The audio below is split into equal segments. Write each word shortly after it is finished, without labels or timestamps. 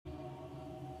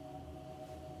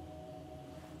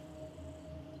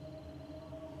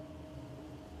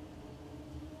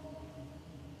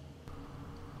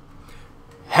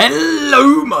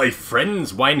Hello my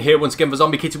friends, Wayne here once again for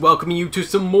Zombie Kitty, welcoming you to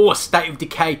some more State of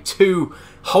Decay 2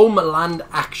 Homeland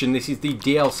action. This is the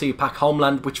DLC pack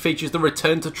Homeland, which features the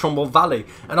return to Trumbull Valley,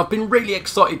 and I've been really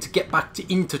excited to get back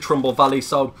into Trumbull Valley,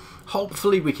 so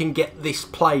hopefully we can get this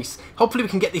place, hopefully we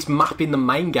can get this map in the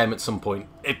main game at some point,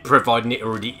 providing it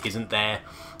already isn't there.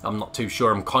 I'm not too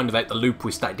sure, I'm kind of out the loop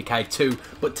with State of Decay 2,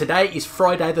 but today is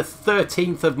Friday the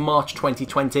 13th of March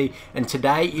 2020, and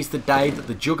today is the day that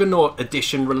the Juggernaut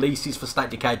edition releases for State of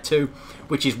Decay 2,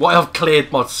 which is why I've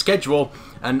cleared my schedule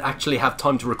and actually have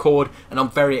time to record, and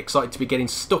I'm very excited to be getting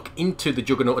stuck into the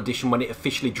Juggernaut edition when it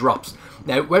officially drops.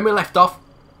 Now, when we left off,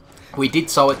 we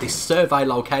did so at this survey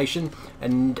location,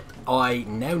 and I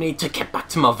now need to get back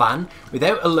to my van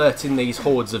without alerting these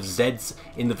hordes of Zeds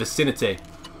in the vicinity.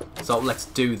 So let's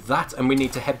do that, and we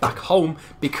need to head back home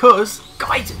because,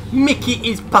 guys, Mickey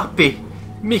is Pappy.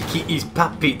 Mickey is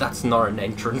Pappy. That's not an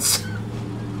entrance.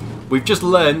 We've just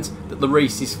learned that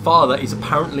Larisse's father is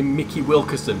apparently Mickey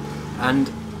Wilkerson,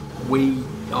 and we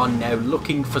are now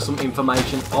looking for some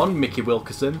information on Mickey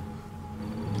Wilkerson,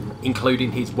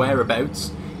 including his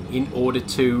whereabouts, in order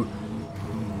to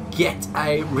get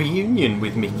a reunion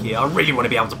with Mickey. I really want to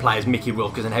be able to play as Mickey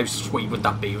Wilkerson. How sweet would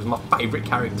that be? He was my favourite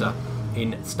character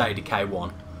in State of Decay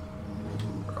 1.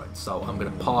 Right, so I'm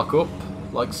going to park up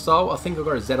like so. I think I've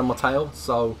got a Z on my tail,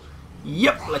 so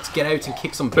yep, let's get out and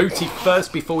kick some booty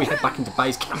first before we head back into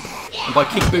base camp. And by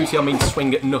kick booty I mean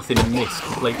swing at nothing and miss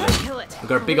completely. We've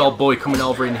got a big old boy coming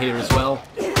over in here as well.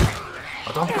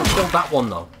 I don't think I've killed that one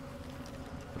though.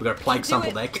 We've got a plague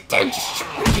sample there. Get down,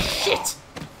 you shit!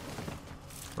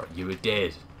 Right, you are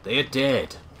dead. They are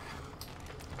dead.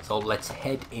 So let's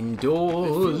head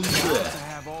indoors.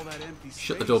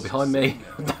 Shut the door behind me.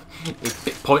 It's a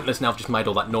bit pointless now, I've just made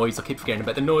all that noise. I keep forgetting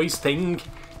about the noise thing.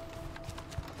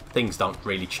 Things don't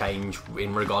really change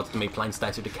in regards to me playing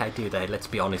State of Decay, do they? Let's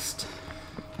be honest.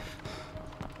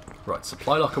 Right,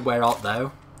 supply locker, where art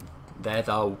thou? There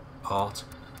thou art.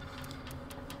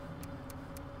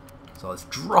 So let's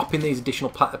drop in these additional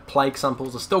plague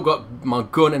samples. I've still got my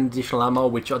gun and additional ammo,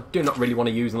 which I do not really want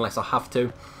to use unless I have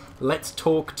to. Let's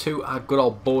talk to our good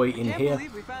old boy in here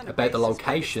about the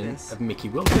location of Mickey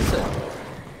Wilkerson.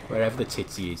 Wherever the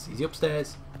titsy is. Is he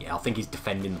upstairs? Yeah, I think he's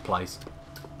defending the place.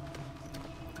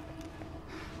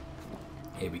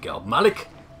 Here we go. Malik,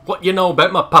 what you know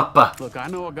about my papa? Look, I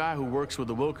know a guy who works with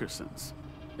the Wilkersons.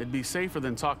 It'd be safer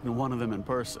than talking to one of them in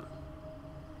person.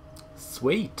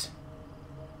 Sweet.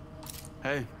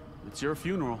 Hey, it's your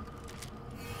funeral.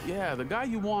 Yeah, the guy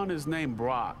you want is named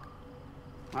Brock.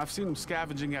 I've seen him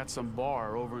scavenging at some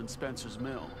bar over in Spencer's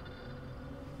Mill.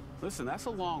 Listen, that's a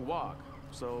long walk,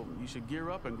 so you should gear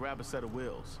up and grab a set of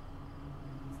wheels.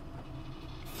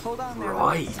 Hold on there.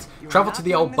 Right. Travel to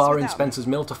the old bar in Spencer's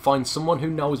Mill to find someone who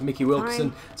knows Mickey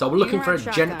Wilkerson. So we're looking for a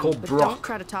gent called Brock. Don't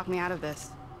try to talk me out of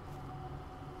this.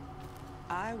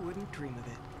 I wouldn't dream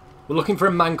of it. We're looking for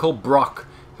a man called Brock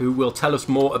who will tell us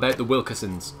more about the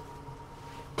Wilkersons.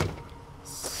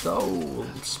 So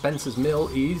Spencer's Mill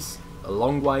is a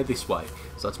long way this way,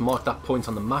 so let's mark that point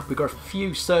on the map. We've got a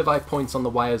few survey points on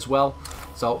the way as well,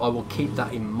 so I will keep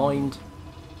that in mind.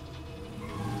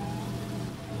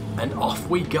 And off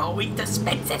we go into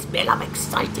Spencer's Mill. I'm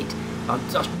excited. I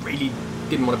just really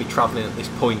didn't want to be travelling at this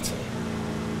point.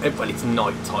 Well, it's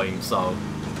night time, so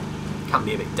it can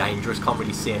be a bit dangerous, can't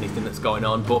really see anything that's going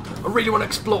on, but I really want to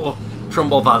explore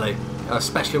Trumbull Valley. I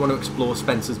especially want to explore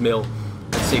Spencer's Mill.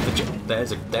 Let's see if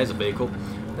there's a vehicle.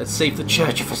 Let's see if the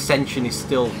Church of Ascension is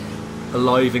still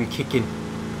alive and kicking.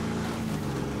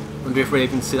 Wonder if we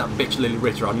even see that bitch Lily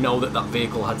Ritter. I know that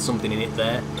vehicle had something in it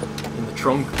there, in the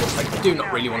trunk, but I do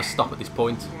not really want to stop at this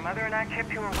point. Your mother and I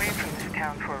kept you away from this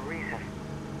town for a reason.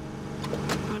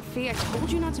 Aunt Fee, I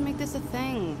told you not to make this a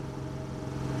thing.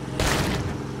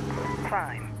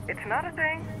 Fine. It's not a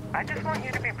thing. I just want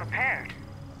you to be prepared.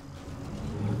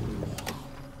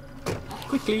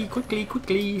 Quickly, quickly,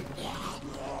 quickly.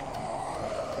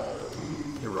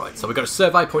 Right, so we've got a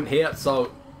survey point here,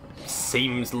 so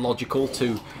seems logical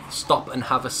to stop and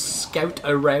have a scout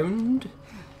around.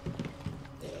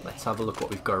 Let's have a look what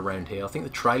we've got around here. I think the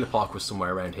trailer park was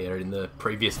somewhere around here in the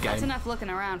previous game. That's enough looking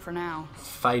around for now.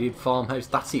 Faded farmhouse,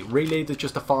 that's it. Really, there's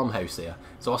just a farmhouse here.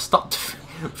 So I stopped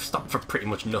for pretty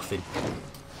much nothing.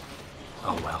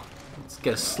 Oh well. Let's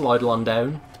get a slide on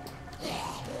down.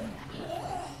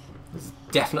 There's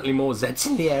definitely more Zeds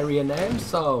in the area now,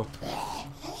 so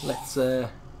let's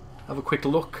have a quick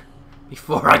look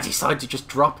before I decide to just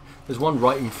drop. There's one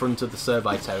right in front of the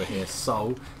survey tower here,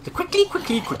 so quickly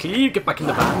get back in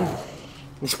the van.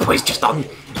 This boy's just on.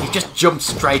 He just jumped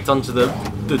straight onto the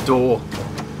door.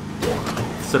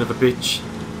 Son of a bitch.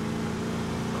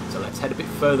 let's head a bit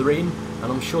further in, and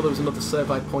I'm sure there was another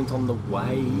survey point on the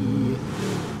way.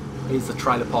 Here's the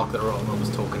trailer park that I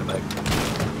was talking about.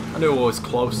 I knew it was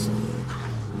close.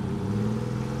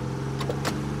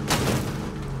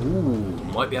 Ooh,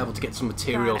 might be able to get some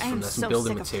materials from there, some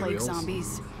building materials.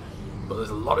 But there's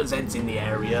a lot of Zeds in the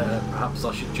area. Perhaps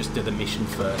I should just do the mission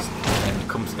first and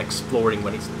come exploring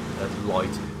when it's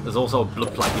light. There's also a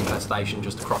blood plague infestation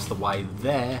just across the way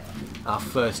there. Our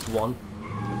first one,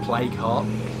 Plague Heart.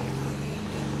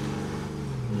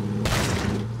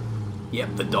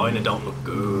 Yep, the diner don't look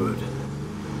good.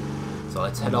 So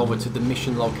let's head over to the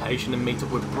mission location and meet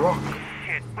up with Brock.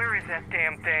 Shit, where is that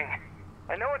damn thing?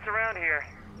 I know it's around here.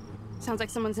 Sounds like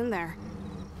someone's in there.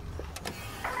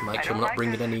 Make sure I'm not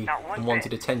bringing any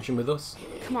unwanted attention with us.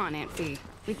 Come on, Aunt Fee.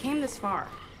 We came this far.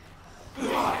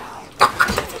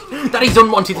 That is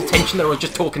unwanted attention that I was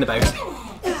just talking about.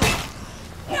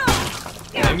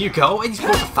 There you go. He's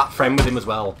got a fat friend with him as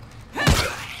well.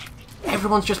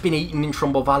 Everyone's just been eaten in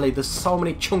Trumbull Valley. There's so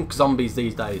many chunk zombies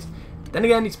these days. Then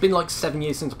again, it's been like 7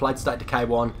 years since I played State of Decay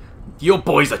 1. Your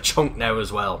boy's a chunk now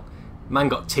as well. Man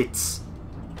got tits.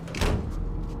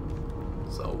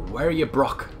 So, where are you,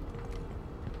 Brock?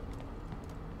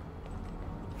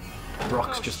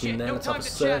 Brock's just in there. Let's have a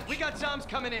search. We got zombies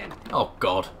coming in. Oh,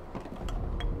 God.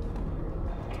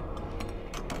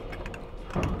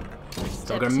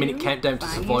 So I've got a minute countdown to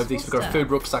survive these. We've got a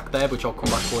food rucksack there, which I'll come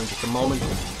back for in just a moment.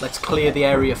 Let's clear the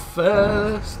area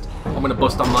first. I'm going to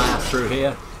bust on my ass through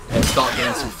here and start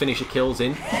getting some finisher kills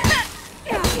in.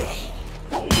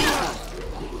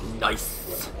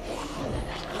 Nice.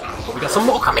 But we got some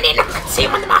more coming in. I can see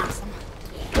them on the map.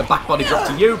 The back body drop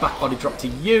to you, back body drop to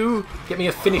you. Get me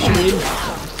a finisher in.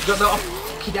 Got the,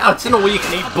 fucking hell, it's an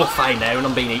all-you-can-eat buffet now, and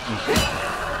I'm being eaten.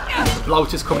 The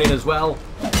bloater's coming in as well.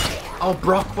 Oh,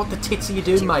 Brock, what the tits are you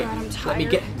doing, mate? Let me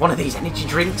get one of these energy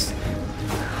drinks.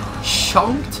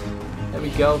 Shonked. There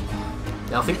we go.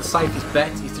 Now, I think the safest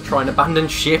bet is to try and abandon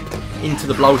ship into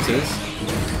the bloaters.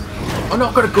 Oh, no,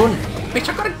 I've got a gun. Bitch,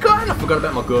 I've got a gun. I forgot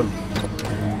about my gun.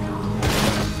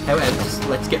 However,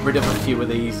 let's get rid of a few of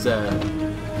these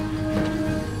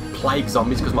plague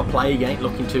zombies, because my plague ain't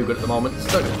looking too good at the moment. There's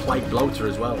still a plague bloater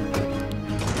as well.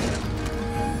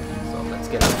 So let's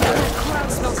get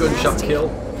a gunshot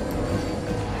kill.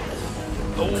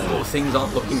 Oh, things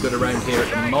aren't looking good around here at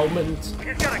the moment. We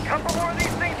just got a couple more of these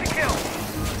things to kill.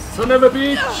 Son of a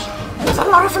bitch! There's a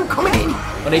lot of them coming in!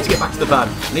 I need to get back to the van.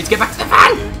 I need to get back to the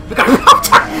van! We got a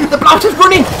bloater! The bloater's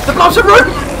running! The bloater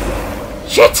run!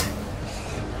 Shit!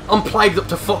 I'm plagued up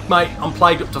to fuck, mate. I'm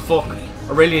plagued up to fuck.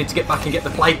 I really need to get back and get the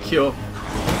plague cure.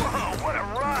 Oh, what a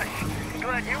rush!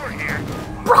 Glad you were here.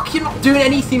 Brock, you're not doing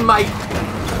anything, mate.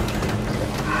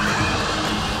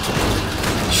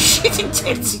 Shitting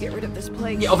tits! Get rid of this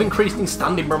plague. Yeah, I've increased in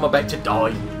standing, but I'm about to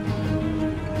die.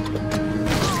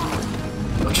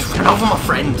 I just ran over my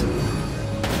friend.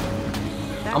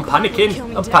 I'm panicking.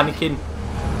 I'm panicking.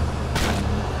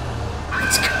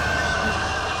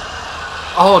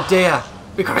 Oh dear.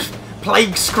 We got a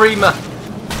plague screamer.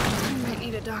 I might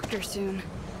need a doctor soon.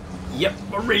 Yep,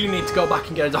 I really need to go back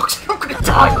and get a doctor. I'm gonna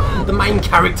die. The main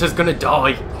character's gonna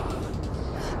die.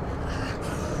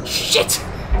 Shit.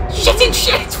 Shitting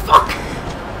shit. Fuck.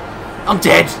 I'm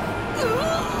dead.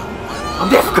 I'm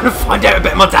never gonna find out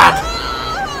about my dad.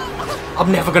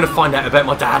 I'm never going to find out about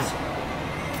my dad.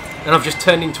 And I've just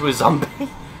turned into a zombie.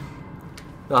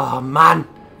 Oh, man.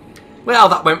 Well,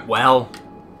 that went well.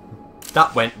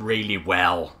 That went really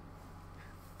well.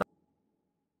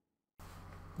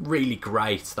 Really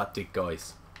great, that did,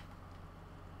 guys.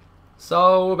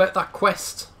 So, about that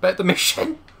quest. About the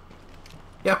mission.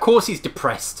 Yeah, of course he's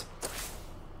depressed.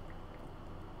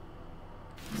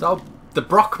 So, the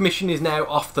Brock mission is now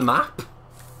off the map.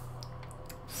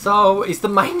 So, is the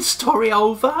main story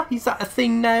over? Is that a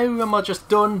thing now? Am I just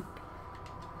done?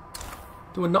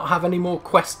 Do I not have any more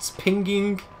quests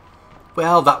pinging?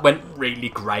 Well, that went really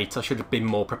great. I should have been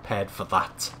more prepared for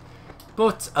that.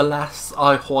 But, alas,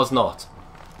 I was not.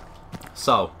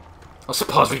 So, I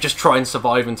suppose we just try and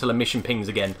survive until a mission pings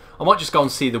again. I might just go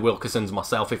and see the Wilkersons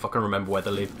myself if I can remember where they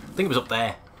live. I think it was up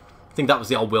there. I think that was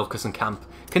the old Wilkerson camp.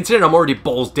 Considering I'm already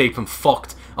balls deep and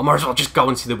fucked, I might as well just go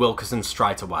and see the Wilkersons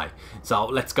straight away. So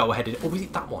let's go ahead and... Oh, was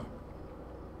it that one?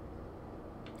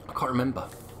 I can't remember.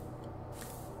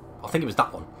 I think it was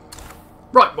that one.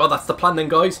 Right, well that's the plan then,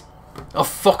 guys. I've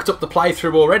fucked up the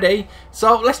playthrough already.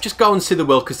 So let's just go and see the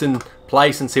Wilkerson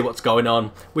place and see what's going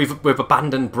on. We've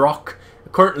abandoned Brock.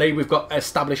 Currently, we've got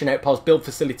establishing outpost, build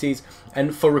facilities,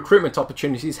 and for recruitment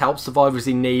opportunities, help survivors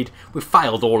in need. We've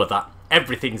failed all of that.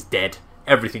 Everything's dead.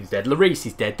 Everything's dead. Larice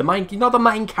is dead. The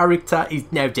main character is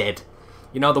now dead.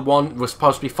 You know, the one was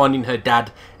supposed to be finding her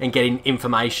dad and getting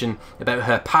information about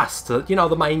her past. You know,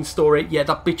 the main story. Yeah,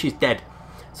 that bitch is dead.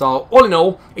 So, all in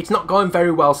all, it's not going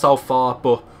very well so far,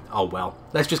 but oh well.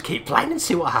 Let's just keep playing and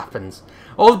see what happens.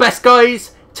 All the best,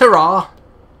 guys. Ta-ra.